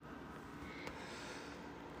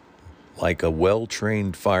Like a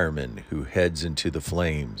well-trained fireman who heads into the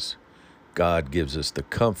flames, God gives us the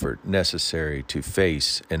comfort necessary to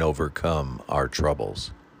face and overcome our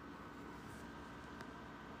troubles.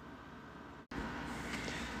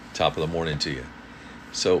 Top of the morning to you.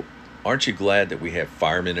 So, aren't you glad that we have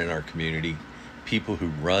firemen in our community? People who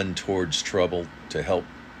run towards trouble to help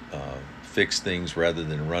fix things rather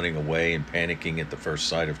than running away and panicking at the first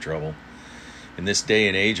sight of trouble. In this day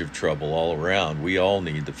and age of trouble all around, we all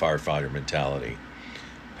need the firefighter mentality.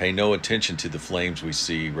 Pay no attention to the flames we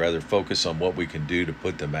see, rather focus on what we can do to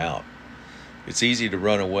put them out. It's easy to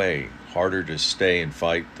run away, harder to stay and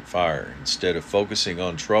fight the fire. Instead of focusing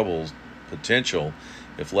on trouble's potential,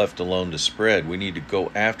 if left alone to spread, we need to go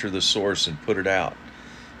after the source and put it out.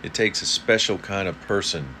 It takes a special kind of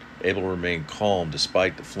person, able to remain calm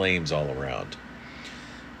despite the flames all around.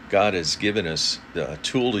 God has given us a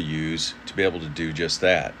tool to use to be able to do just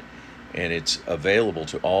that, and it's available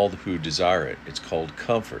to all who desire it. It's called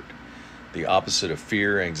comfort, the opposite of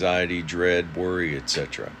fear, anxiety, dread, worry,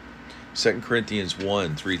 etc. 2 Corinthians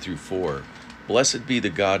 1, 3-4. Blessed be the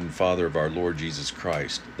God and Father of our Lord Jesus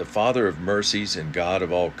Christ, the Father of mercies and God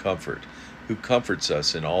of all comfort, who comforts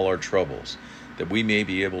us in all our troubles, that we may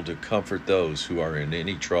be able to comfort those who are in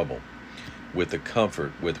any trouble, with the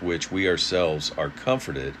comfort with which we ourselves are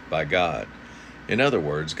comforted by God. In other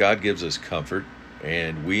words, God gives us comfort,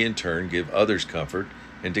 and we in turn give others comfort,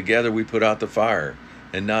 and together we put out the fire,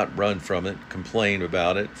 and not run from it, complain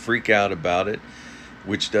about it, freak out about it,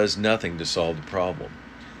 which does nothing to solve the problem.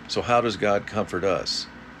 So how does God comfort us?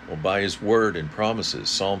 Well, by His word and promises.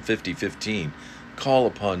 Psalm 50:15. Call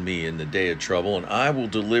upon me in the day of trouble, and I will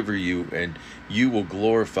deliver you, and you will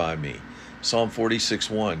glorify me. Psalm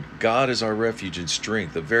 46:1. God is our refuge and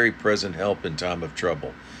strength, a very present help in time of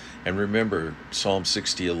trouble. And remember Psalm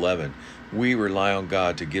 60:11. We rely on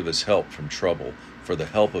God to give us help from trouble, for the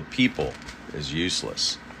help of people is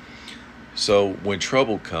useless. So when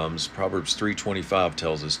trouble comes, Proverbs 3:25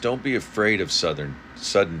 tells us, don't be afraid of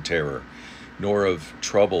sudden terror, nor of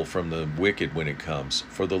trouble from the wicked when it comes.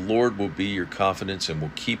 For the Lord will be your confidence and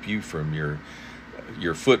will keep you from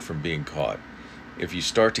your foot from being caught. If you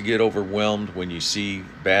start to get overwhelmed when you see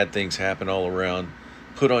bad things happen all around,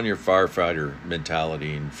 put on your firefighter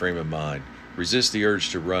mentality and frame of mind. Resist the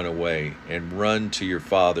urge to run away and run to your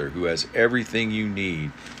Father who has everything you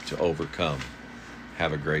need to overcome.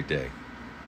 Have a great day.